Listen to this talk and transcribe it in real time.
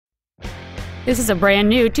This is a brand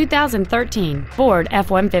new 2013 Ford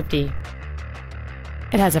F-150.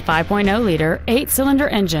 It has a 5.0-liter 8-cylinder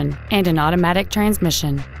engine and an automatic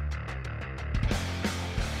transmission.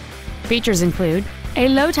 Features include a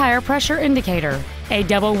low tire pressure indicator, a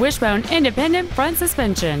double wishbone independent front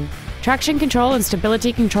suspension, traction control and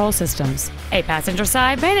stability control systems, a passenger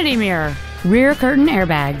side vanity mirror, rear curtain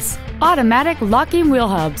airbags, automatic locking wheel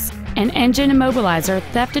hubs, an engine immobilizer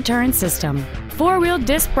theft deterrent system, 4-wheel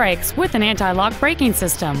disc brakes with an anti-lock braking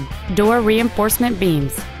system, door reinforcement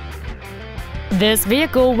beams. This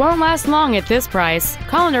vehicle won't last long at this price.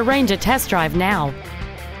 Call and arrange a test drive now.